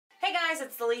Hey guys,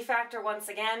 it's the Leaf Factor once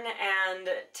again, and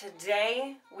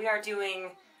today we are doing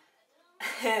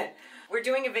we're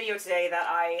doing a video today that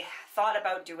I thought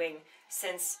about doing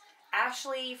since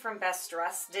Ashley from Best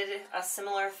Dressed did a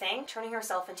similar thing, turning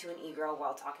herself into an e-girl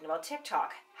while talking about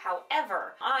TikTok.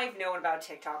 However, I've known about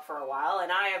TikTok for a while,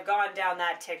 and I have gone down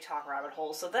that TikTok rabbit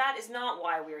hole, so that is not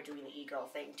why we are doing the e-girl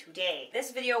thing today. This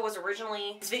video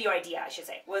idea, I should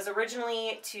say, was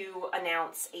originally to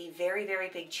announce a very, very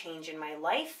big change in my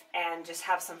life, and just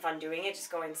have some fun doing it,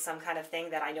 just going some kind of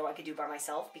thing that I know I could do by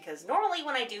myself, because normally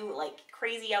when I do, like,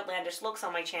 crazy outlandish looks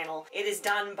on my channel, it is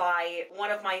done by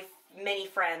one of my many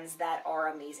friends that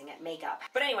are amazing at makeup.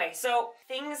 But anyway, so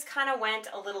things kind of went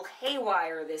a little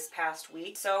haywire this past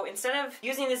week. So instead of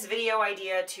using this video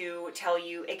idea to tell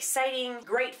you exciting,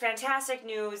 great, fantastic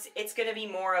news, it's gonna be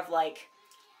more of like,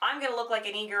 I'm gonna look like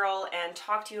an e-girl and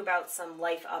talk to you about some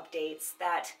life updates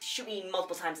that shoot me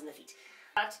multiple times in the feet.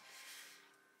 But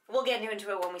we'll get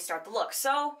into it when we start the look.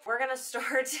 So we're gonna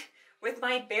start with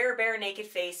my bare naked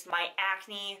face, my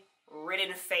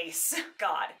acne-ridden face.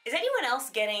 God. Is anyone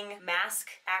else getting mask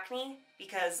acne?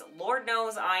 Because Lord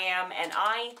knows I am, and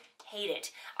I hate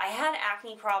it. I had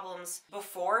acne problems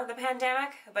before the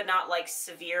pandemic, but not like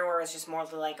severe, where it's just more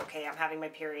like, okay, I'm having my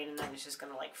period and then it's just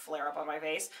gonna like flare up on my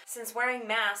face. Since wearing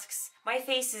masks, my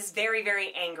face is very,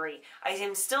 very angry. I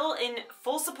am still in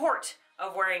full support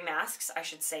of wearing masks, I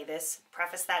should say this,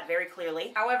 preface that very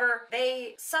clearly. However,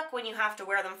 they suck when you have to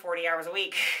wear them 40 hours a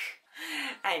week.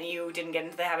 And you didn't get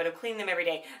into the habit of cleaning them every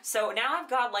day. So now I've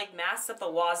got like masks up the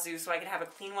wazoo so I can have a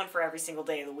clean one for every single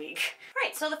day of the week.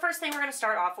 Right, so the first thing we're gonna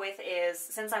start off with is,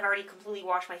 since I've already completely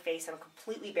washed my face, I'm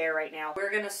completely bare right now,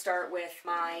 we're gonna start with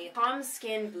my Calm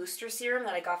Skin Booster Serum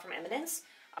that I got from Eminence.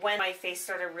 When my face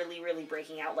started really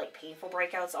breaking out, like painful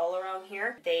breakouts all around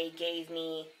here, they gave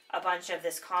me a bunch of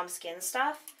this Calm Skin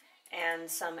stuff and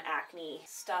some acne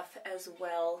stuff as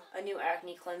well. A new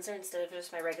acne cleanser instead of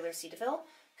just my regular Cetaphil.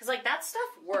 Because, like, that stuff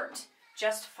worked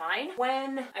just fine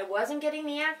when I wasn't getting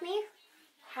the acne.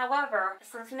 However,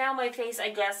 since now my face,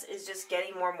 I guess, is just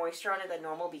getting more moisture on it than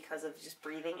normal because of just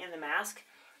breathing in the mask,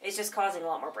 it's just causing a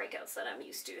lot more breakouts than I'm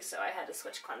used to, so I had to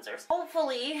switch cleansers.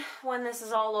 Hopefully, when this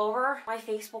is all over, my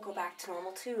face will go back to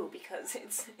normal too, because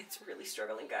it's really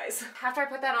struggling, guys. After I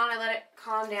put that on, I let it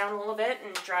calm down a little bit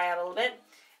and dry out a little bit.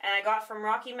 And I got from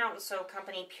Rocky Mountain Soap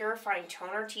Company Purifying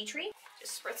Toner Tea Tree.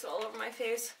 Just spritz it all over my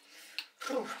face.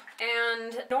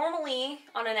 And normally,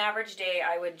 on an average day,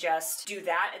 I would just do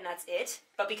that and that's it.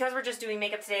 But because we're just doing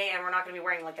makeup today and we're not going to be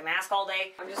wearing like a mask all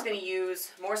day, I'm just going to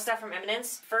use more stuff from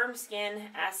Eminence. Firm Skin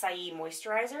Acai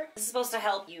Moisturizer. This is supposed to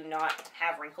help you not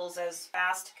have wrinkles as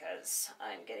fast because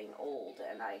I'm getting old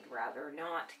and I'd rather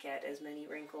not get as many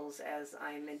wrinkles as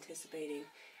I'm anticipating.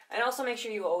 And also make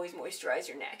sure you always moisturize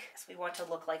your neck, because we want to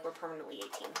look like we're permanently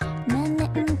 18.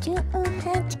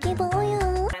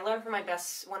 I learned from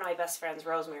one of my best friends,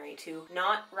 Rosemary, to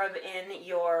not rub in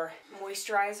your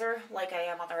moisturizer like I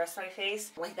am on the rest of my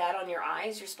face, like that on your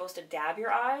eyes. You're supposed to dab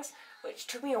your eyes, which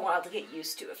took me a while to get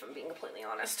used to, if I'm being completely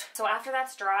honest. So after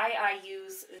that's dry, I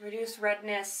use Reduce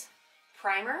Redness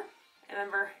Primer.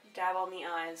 Remember, dab on the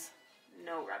eyes.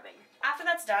 No rubbing. After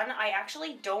that's done, I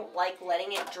actually don't like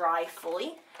letting it dry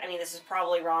fully. I mean, this is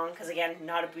probably wrong because, again,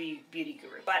 not a beauty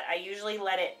guru. But I usually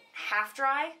let it half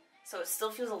dry, so it still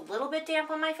feels a little bit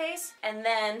damp on my face. And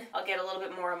then I'll get a little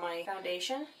bit more of my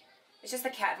foundation. It's just the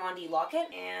Kat Von D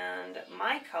Lockit. And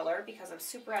my color, because I'm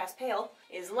super ass pale,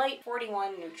 is Light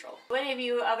 41 Neutral. So any of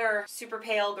you other super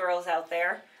pale girls out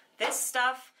there, this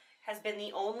stuff has been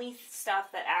the only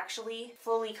stuff that actually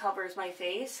fully covers my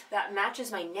face that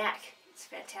matches my neck. It's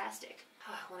fantastic.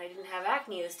 When I didn't have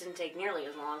acne, this didn't take nearly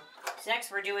as long. So next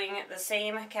we're doing the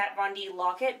same Kat Von D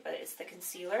Lockit, but it's the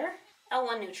concealer.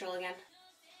 L1 Neutral again.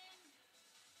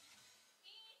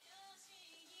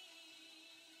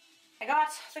 I got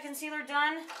the concealer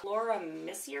done. Laura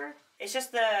Missier. It's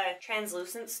just the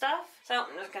translucent stuff. So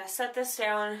I'm just gonna set this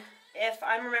down. If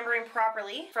I'm remembering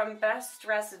properly from Best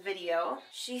Dressed video,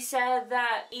 she said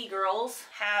that e-girls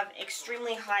have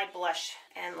extremely high blush.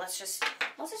 And let's just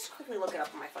quickly look it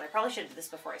up on my phone. I probably should have did this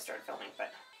before I started filming,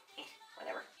 but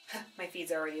whatever. My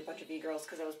feed's already a bunch of e-girls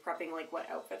because I was prepping like what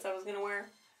outfits I was gonna wear.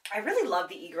 I really love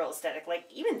the e-girl aesthetic. Like,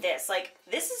 even this. Like,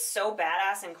 this is so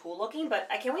badass and cool looking, but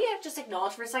can we just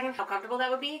acknowledge for a second how comfortable that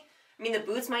would be? I mean, the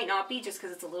boots might not be just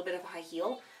because it's a little bit of a high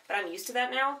heel, but I'm used to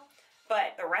that now.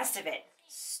 But the rest of it,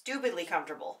 stupidly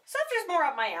comfortable. Softer's more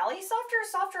up my alley.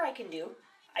 Softer I can do.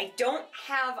 I don't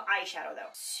have eyeshadow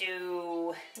though,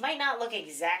 so it might not look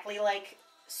exactly like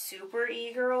super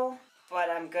e-girl, but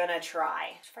I'm gonna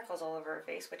try. There's freckles all over her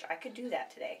face, which I could do that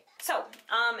today. So,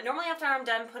 normally after I'm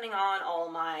done putting on all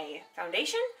my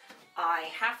foundation, I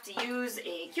have to use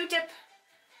a Q-tip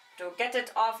to get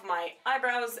it off my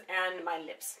eyebrows and my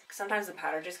lips. Sometimes the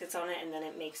powder just gets on it and then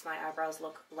it makes my eyebrows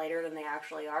look lighter than they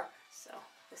actually are. So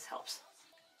this helps.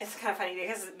 It's kind of funny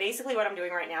because basically what I'm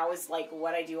doing right now is like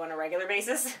what I do on a regular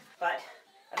basis. But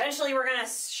eventually we're gonna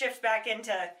shift back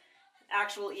into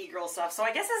actual e-girl stuff. So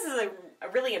I guess this is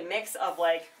really a mix of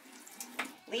like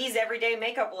Lee's everyday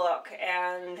makeup look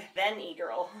and then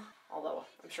e-girl. Although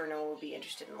I'm sure no one will be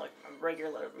interested in like a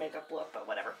regular makeup look, but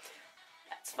whatever.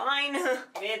 That's fine. If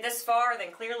you made it this far,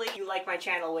 then clearly you like my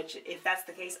channel, which if that's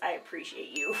the case, I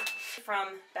appreciate you.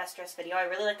 From Best Dressed Video, I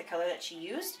really like the color that she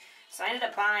used. So I ended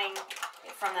up buying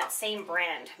it from that same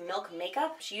brand, Milk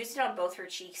Makeup. She used it on both her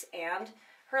cheeks and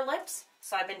her lips.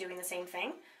 So I've been doing the same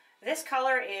thing. This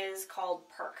color is called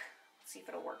Perk. Let's see if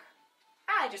it'll work.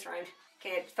 Ah, it just rhymed.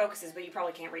 Okay, it focuses, but you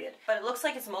probably can't read it. But it looks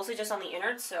like it's mostly just on the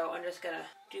innards, so I'm just gonna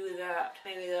do that.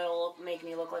 Maybe that'll make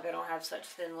me look like I don't have such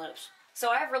thin lips. So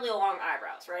I have really long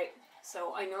eyebrows, right?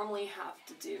 So I normally have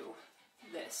to do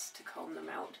this to comb them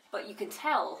out. But you can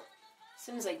tell, as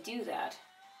soon as I do that,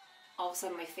 all of a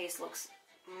sudden my face looks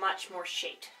much more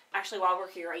shaped. Actually, while we're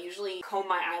here, I usually comb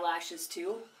my eyelashes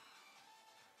too.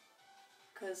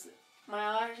 Because my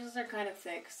eyelashes are kind of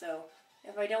thick, so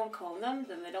if I don't comb them,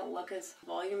 then they don't look as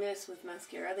voluminous with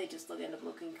mascara. They just end up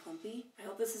looking clumpy. I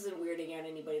hope this isn't weirding out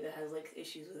anybody that has like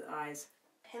issues with eyes.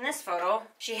 In this photo,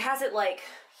 she has it like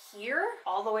here,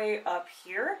 all the way up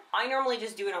here. I normally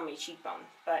just do it on my cheekbone,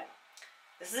 but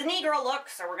this is an e-girl look,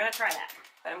 so we're gonna try that.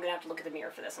 But I'm gonna have to look at the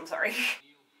mirror for this, I'm sorry.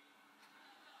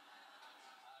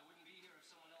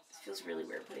 This feels really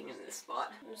weird putting it in this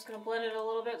spot. I'm just gonna blend it a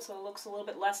little bit so it looks a little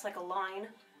bit less like a line.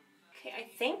 Okay, I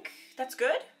think that's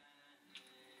good.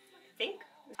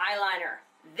 Eyeliner.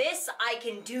 This I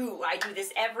can do. I do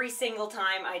this every single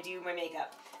time I do my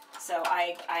makeup. So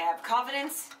I have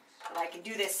confidence that I can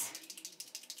do this.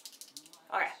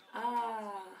 Okay.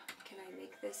 Can I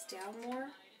make this down more?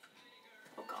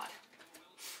 Oh god.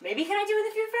 Maybe can I do it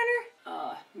with the viewfinder?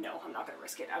 No, I'm not gonna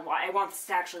risk it. I want this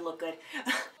to actually look good.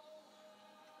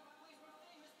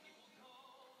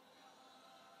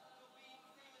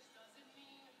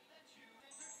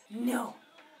 No.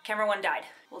 Camera one died.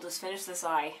 We'll just finish this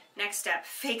eye. Next step,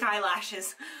 fake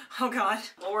eyelashes. Oh god,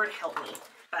 Lord help me.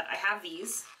 But I have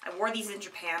these. I wore these in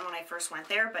Japan when I first went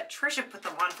there, but Trisha put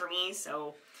them on for me,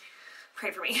 so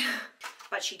pray for me.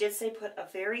 But she did say put a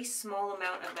very small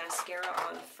amount of mascara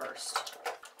on first.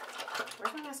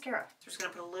 Where's my mascara? So we're just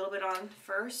gonna put a little bit on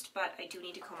first, but I do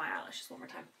need to comb my eyelashes one more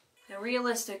time. Now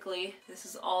realistically, this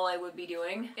is all I would be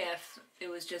doing if it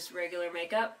was just regular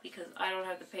makeup, because I don't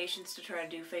have the patience to try to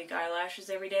do fake eyelashes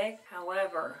every day.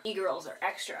 However, e-girls are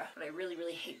extra, but I really,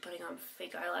 really hate putting on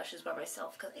fake eyelashes by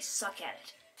myself because I suck at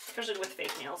it. Especially with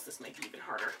fake nails, this might be even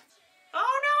harder.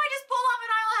 Oh no, I just pulled off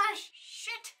an eyelash!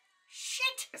 Shit!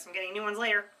 Shit! Guess I'm getting new ones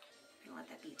later. I'm gonna let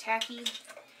that be tacky.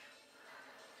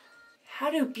 How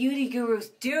do beauty gurus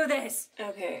do this?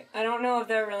 Okay, I don't know if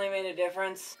that really made a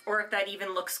difference. Or if that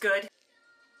even looks good.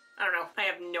 I don't know. I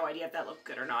have no idea if that looked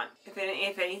good or not. If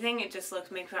anything, it just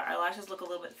makes my eyelashes look a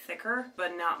little bit thicker,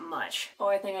 but not much. Oh,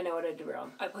 I think I know what I did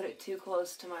wrong. I put it too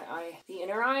close to my eye. The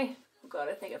inner eye? Oh god,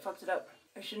 I think I fucked it up.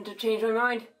 I shouldn't have changed my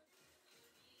mind.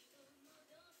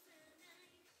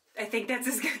 I think that's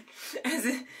as good as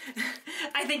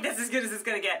I think that's as good as it's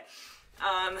gonna get.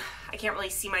 I can't really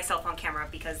see myself on camera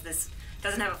because this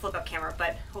doesn't have a flip-up camera,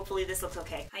 but hopefully this looks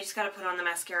okay. I just gotta put on the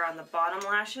mascara on the bottom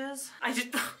lashes. I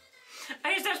just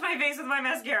touched my face with my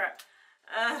mascara.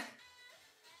 I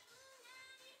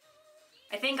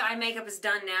think eye makeup is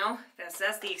done now. That's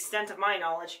the extent of my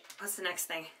knowledge. What's the next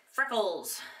thing?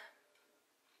 Freckles.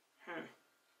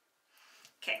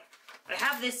 Okay. I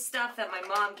have this stuff that my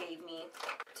mom gave me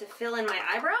to fill in my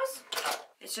eyebrows.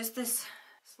 It's just this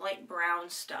light brown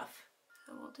stuff.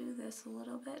 So we'll do this a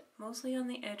little bit, mostly on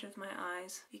the edge of my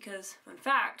eyes, because in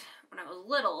fact, when I was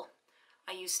little,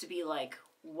 I used to be like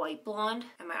white blonde,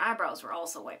 and my eyebrows were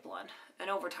also white blonde. And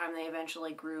over time, they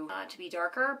eventually grew to be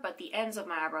darker, but the ends of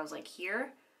my eyebrows, like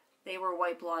here, they were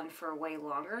white blonde for way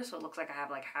longer, so it looks like I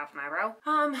have like half an eyebrow.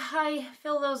 I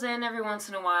fill those in every once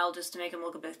in a while just to make them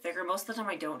look a bit thicker. Most of the time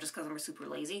I don't, just because I'm super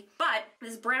lazy. But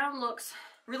this brown looks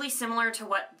really similar to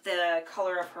what the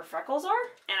color of her freckles are.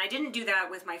 And I didn't do that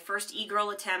with my first e-girl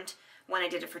attempt when I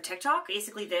did it for TikTok.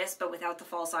 Basically this, but without the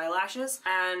false eyelashes.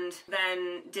 And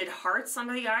then did hearts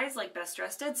under the eyes like Best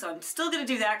Dressed did. So I'm still gonna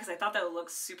do that because I thought that would look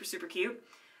super, super cute.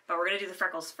 But we're gonna do the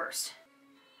freckles first.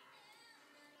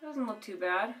 Doesn't look too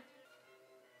bad.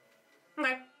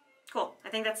 Okay, cool. I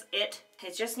think that's it. I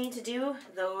just need to do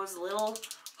those little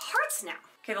hearts now.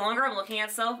 Okay, the longer I'm looking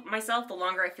at myself, the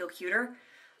longer I feel cuter.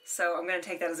 So I'm gonna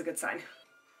take that as a good sign.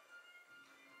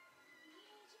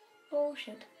 Oh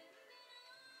shit.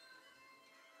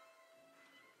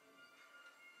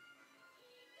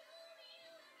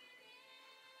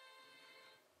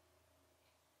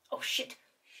 Oh shit.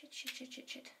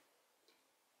 Shit.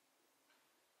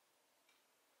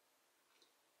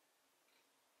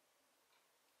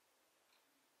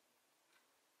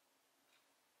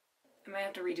 I might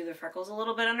have to redo the freckles a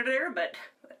little bit under there, but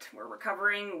we're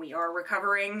recovering. We are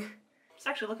recovering. It's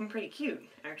actually looking pretty cute,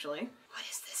 actually. What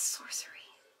is this sorcery?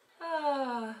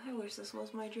 Ah, I wish this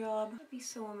was my job. That'd be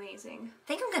so amazing. I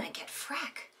think I'm gonna get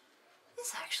frack.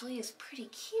 This actually is pretty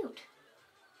cute.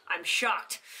 I'm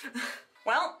shocked.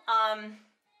 Well,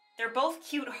 they're both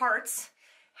cute hearts.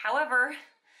 However,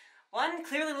 one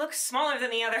clearly looks smaller than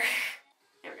the other.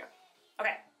 There we go.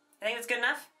 Okay, I think that's good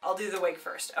enough. I'll do the wig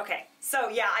first. Okay, so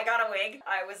yeah, I got a wig.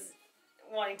 I was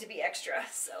wanting to be extra,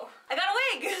 so I got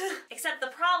a wig! Except the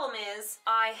problem is,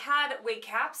 I had wig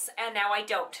caps, and now I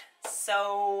don't.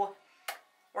 So,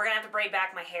 we're gonna have to braid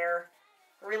back my hair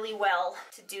really well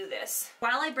to do this.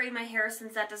 While I braid my hair,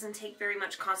 since that doesn't take very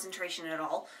much concentration at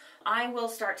all, I will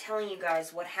start telling you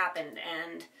guys what happened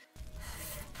and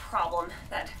problem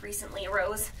that recently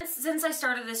arose. Since I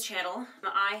started this channel,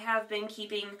 I have been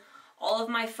keeping all of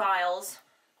my files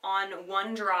on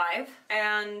OneDrive,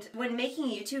 and when making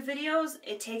YouTube videos,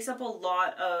 it takes up a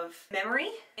lot of memory,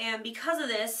 and because of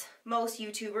this, most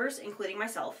YouTubers, including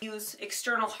myself, use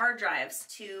external hard drives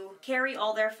to carry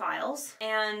all their files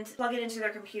and plug it into their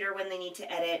computer when they need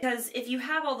to edit. Because if you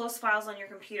have all those files on your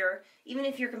computer, even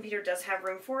if your computer does have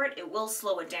room for it, it will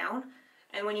slow it down.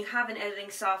 And when you have an editing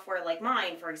software like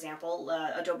mine, for example,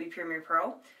 Adobe Premiere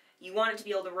Pro, you want it to be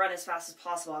able to run as fast as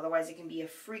possible, otherwise it can be a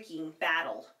freaking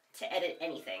battle to edit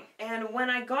anything. And when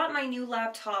I got my new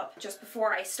laptop just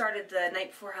before I started the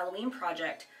Night Before Halloween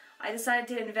project, I decided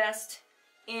to invest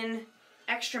in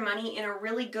extra money in a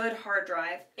really good hard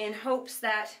drive in hopes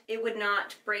that it would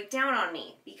not break down on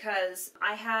me, because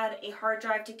I had a hard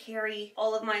drive to carry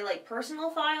all of my personal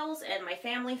files and my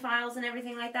family files and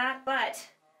everything like that, but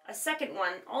a second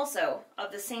one also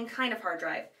of the same kind of hard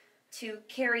drive to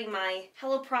carry my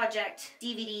Hello Project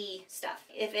DVD stuff.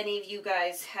 If any of you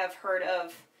guys have heard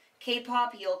of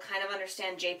K-pop, you'll kind of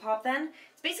understand J-pop then.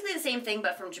 It's basically the same thing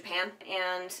but from Japan,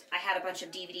 and I had a bunch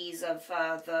of DVDs of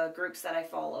the groups that I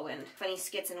follow and funny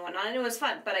skits and whatnot, and it was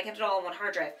fun, but I kept it all on one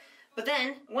hard drive. But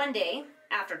then, one day,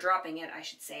 after dropping it, I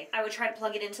should say, I would try to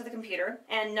plug it into the computer,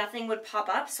 and nothing would pop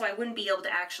up, so I wouldn't be able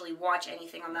to actually watch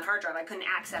anything on that hard drive. I couldn't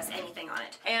access anything on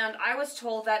it. And I was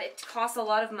told that it costs a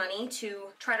lot of money to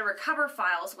try to recover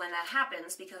files when that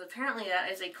happens, because apparently that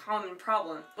is a common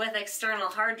problem with external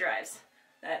hard drives,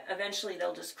 that eventually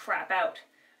they'll just crap out,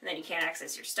 and then you can't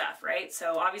access your stuff, right?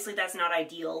 So obviously that's not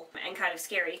ideal and kind of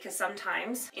scary, because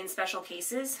sometimes, in special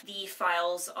cases, the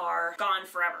files are gone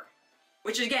forever.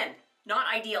 Which is, again, not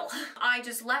ideal. I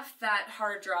just left that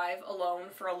hard drive alone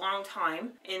for a long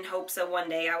time in hopes that one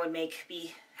day I would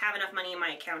have enough money in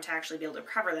my account to actually be able to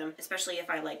recover them, especially if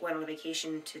I went on a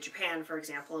vacation to Japan, for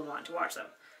example, and wanted to watch them.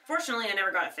 Fortunately, I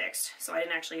never got it fixed, so I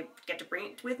didn't actually get to bring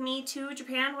it with me to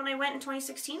Japan when I went in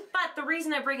 2016. But the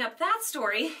reason I bring up that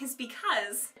story is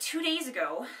because 2 days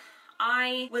ago,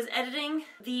 I was editing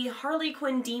the Harley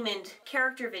Quinn Demon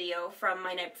character video from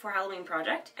my Night Before Halloween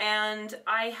project, and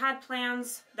I had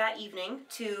plans that evening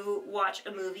to watch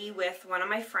a movie with one of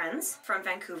my friends from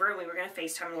Vancouver, and we were going to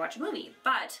FaceTime and watch a movie.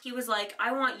 But he was like,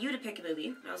 I want you to pick a movie.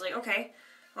 And I was like, okay.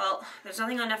 Well, there's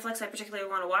nothing on Netflix I particularly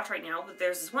want to watch right now, but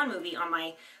there's this one movie on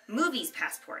my movies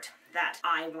passport that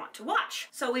I want to watch.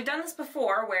 So we've done this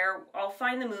before, where I'll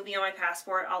find the movie on my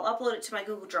passport, I'll upload it to my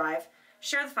Google Drive,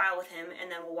 share the file with him,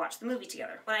 and then we'll watch the movie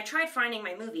together. When I tried finding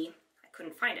my movie, I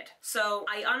couldn't find it. So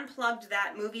I unplugged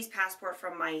that movie's passport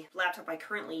from my laptop I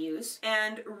currently use,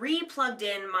 and re-plugged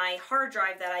in my hard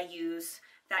drive that I use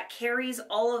that carries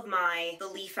all of the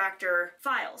Leaf Factor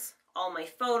files. All my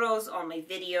photos, all my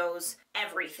videos,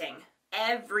 everything.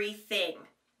 Everything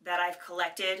that I've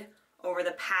collected over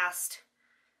the past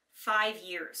 5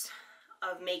 years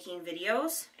of making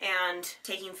videos and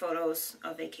taking photos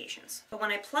of vacations. But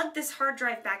when I plugged this hard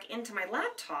drive back into my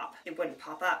laptop, it wouldn't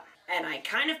pop up. And I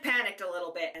kind of panicked a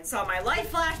little bit and saw my life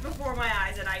flash before my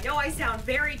eyes, and I know I sound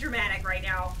very dramatic right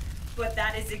now, but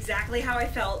that is exactly how I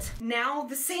felt. Now,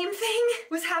 the same thing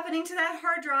was happening to that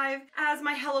hard drive as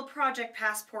my Hello Project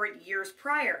passport years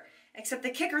prior. Except the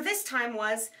kicker this time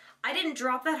was, I didn't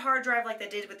drop that hard drive like I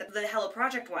did with the Hello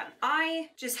Project one.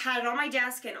 I just had it on my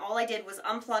desk, and all I did was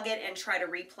unplug it and try to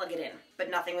re-plug it in, but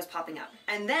nothing was popping up.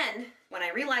 And then, when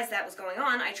I realized that was going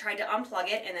on, I tried to unplug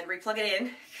it and then re-plug it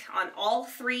in on all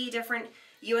 3 different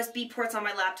USB ports on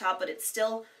my laptop, but it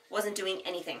still wasn't doing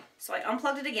anything. So I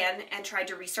unplugged it again and tried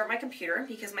to restart my computer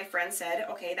because my friend said,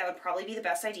 okay, that would probably be the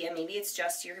best idea. Maybe it's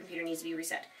just your computer needs to be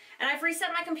reset. And I've reset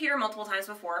my computer multiple times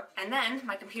before, and then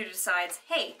my computer decides,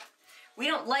 hey, we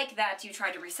don't like that you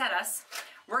tried to reset us.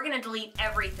 We're gonna delete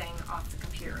everything off the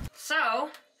computer. So,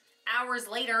 hours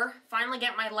later, finally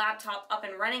get my laptop up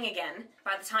and running again.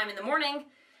 By the time in the morning,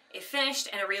 it finished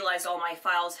and I realized all my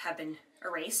files have been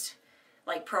erased,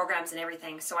 like programs and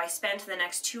everything. So I spent the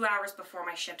next 2 hours before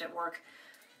my shift at work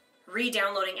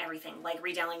re-downloading everything, like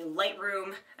re-downloading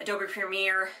Lightroom, Adobe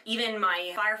Premiere, even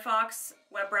my Firefox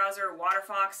web browser,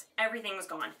 Waterfox, everything was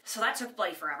gone. So that took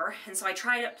bloody forever. And so I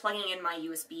tried plugging in my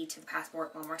USB to the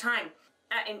passport one more time.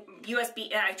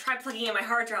 I tried plugging in my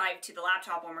hard drive to the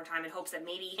laptop one more time in hopes that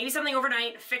maybe something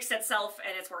overnight fixed itself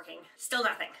and it's working. Still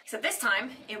nothing. Except this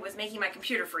time, it was making my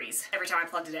computer freeze every time I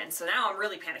plugged it in. So now I'm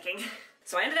really panicking.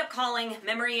 So I ended up calling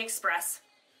Memory Express.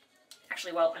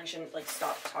 Actually, well, I shouldn't like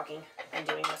stop talking and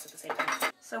doing this at the same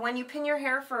time. So when you pin your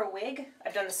hair for a wig,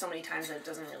 I've done this so many times that it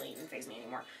doesn't really even faze me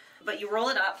anymore. But you roll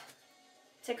it up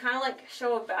to kind of like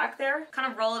show a back there,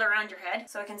 kind of roll it around your head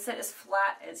so it can sit as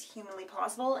flat as humanly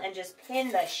possible and just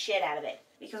pin the shit out of it.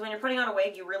 Because when you're putting on a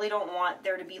wig, you really don't want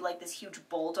there to be like this huge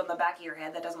bolt on the back of your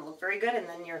head that doesn't look very good, and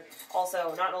then you're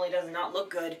also, not only does it not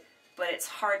look good, but it's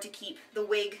hard to keep the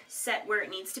wig set where it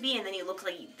needs to be, and then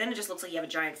then it just looks like you have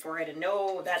a giant forehead, and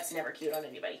no, that's never cute on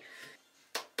anybody.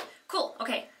 Cool,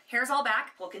 okay, hair's all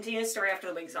back. We'll continue the story after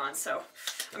the wig's on, so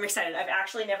I'm excited. I've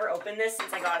actually never opened this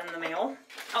since I got it in the mail.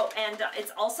 Oh, and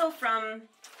it's also from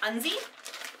Unzi.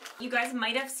 You guys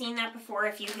might have seen that before.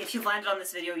 If you've landed on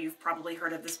this video, you've probably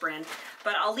heard of this brand.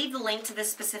 But I'll leave the link to this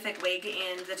specific wig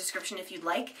in the description if you'd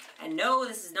like. And no,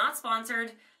 this is not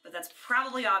sponsored, but that's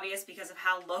probably obvious because of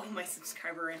how low my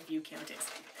subscriber and view count is.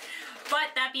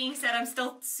 But that being said, I'm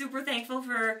still super thankful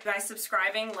for you guys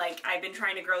subscribing. Like, I've been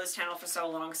trying to grow this channel for so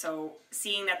long, so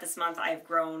seeing that this month I've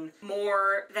grown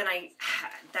more than I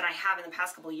have in the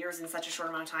past couple of years in such a short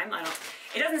amount of time,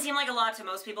 it doesn't seem like a lot to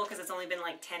most people because it's only been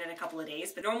like 10 in a couple of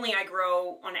days, but normally I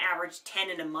grow on average 10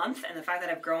 in a month, and the fact that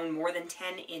I've grown more than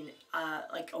 10 in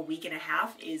like a week and a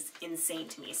half is insane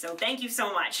to me. So thank you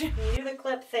so much. You do the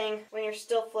clip thing when you're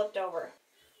still flipped over.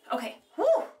 Okay,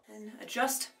 whoo! And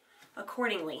adjust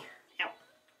accordingly.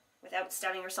 Without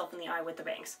stabbing yourself in the eye with the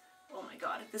bangs. Oh my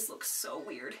god, this looks so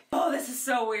weird. Oh, this is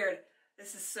so weird.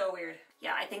 This is so weird.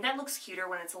 Yeah, I think that looks cuter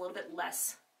when it's a little bit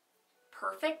less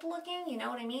perfect looking, you know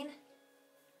what I mean?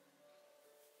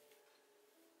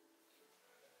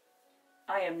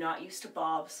 I am not used to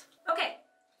bobs. Okay,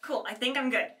 cool, I think I'm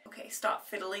good. Okay, stop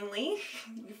fiddling, Lee.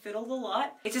 You fiddled a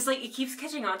lot. It's just like, it keeps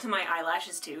catching on to my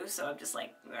eyelashes too, so I'm just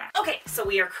like, ugh. Okay, so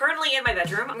we are currently in my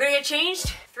bedroom. I'm gonna get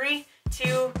changed. 3,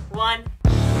 2, 1.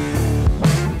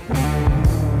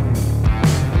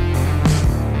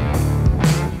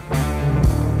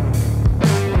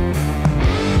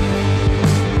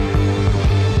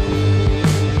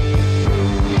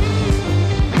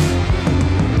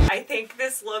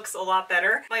 Looks a lot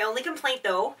better. My only complaint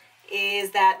though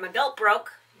is that my belt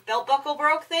buckle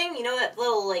broke thing. You know that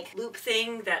little like loop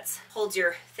thing that holds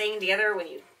your thing together when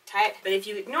you tie it? But if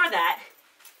you ignore that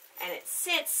and it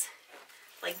sits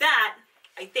like that,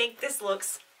 I think this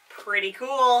looks pretty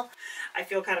cool. I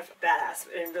feel kind of badass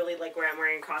and really like where I'm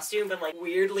wearing a costume, but like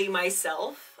weirdly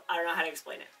myself. I don't know how to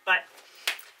explain it, but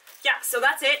yeah, so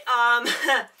that's it.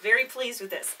 Very pleased with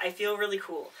this. I feel really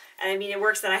cool. And I mean, it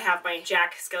works that I have my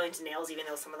Jack Skellington nails, even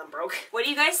though some of them broke. What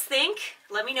do you guys think?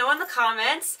 Let me know in the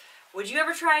comments. Would you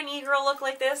ever try an e-girl look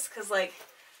like this? Because like,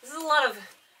 this is a lot of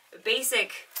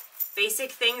basic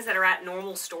things that are at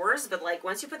normal stores, but like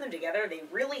once you put them together, they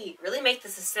really make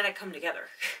this aesthetic come together.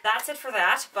 That's it for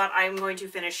that, but I'm going to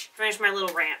finish my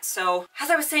little rant. So, as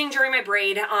I was saying during my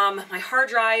braid, my hard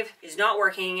drive is not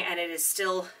working and it is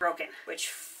still broken,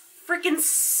 which freaking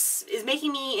is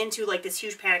making me into like this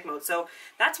huge panic mode. So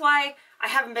that's why I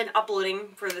haven't been uploading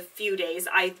for the few days.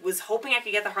 I was hoping I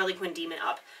could get the Harley Quinn demon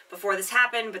up before this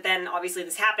happened, but then obviously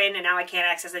this happened and now I can't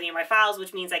access any of my files,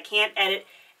 which means I can't edit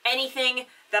anything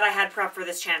that I had prepped for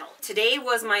this channel. Today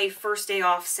was my first day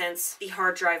off since the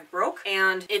hard drive broke,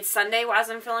 and it's Sunday as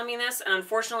I'm filming this, and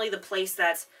unfortunately the place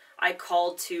that I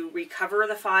called to recover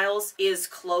the files is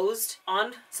closed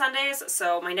on Sundays,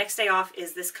 so my next day off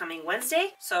is this coming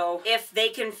Wednesday. So if they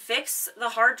can fix the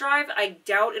hard drive, I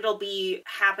doubt it'll be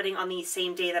happening on the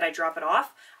same day that I drop it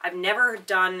off. I've never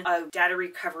done a data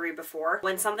recovery before.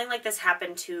 When something like this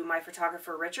happened to my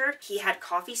photographer Richard, he had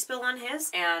coffee spill on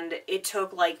his, and it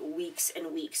took like weeks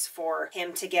and weeks for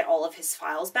him to get all of his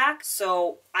files back.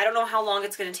 So I don't know how long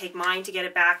it's going to take mine to get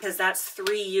it back, because that's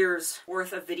 3 years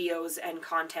worth of videos and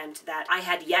content content that I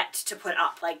had yet to put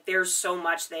up. Like, there's so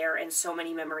much there and so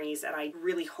many memories, and I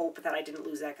really hope that I didn't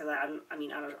lose that, because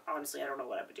honestly, I don't know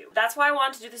what I would do. That's why I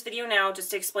wanted to do this video now,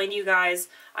 just to explain to you guys,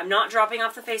 I'm not dropping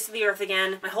off the face of the earth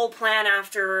again. My whole plan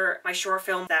after my short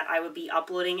film that I would be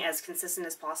uploading as consistent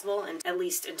as possible, and at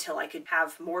least until I could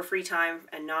have more free time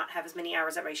and not have as many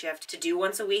hours at my shift to do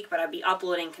once a week, but I'd be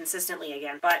uploading consistently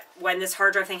again. But when this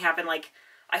hard drive thing happened, like,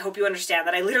 I hope you understand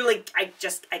that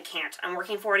I can't. I'm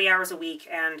working 40 hours a week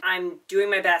and I'm doing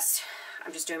my best.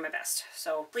 I'm just doing my best.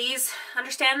 So please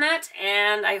understand that,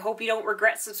 and I hope you don't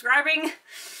regret subscribing.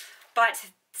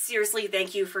 But seriously,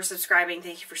 thank you for subscribing.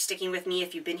 Thank you for sticking with me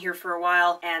if you've been here for a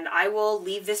while. And I will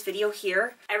leave this video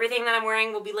here. Everything that I'm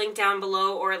wearing will be linked down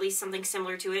below, or at least something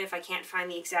similar to it if I can't find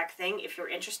the exact thing, if you're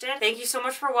interested. Thank you so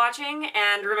much for watching,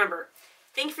 and remember,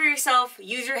 think for yourself,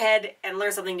 use your head, and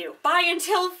learn something new. Bye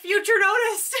until future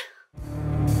notice!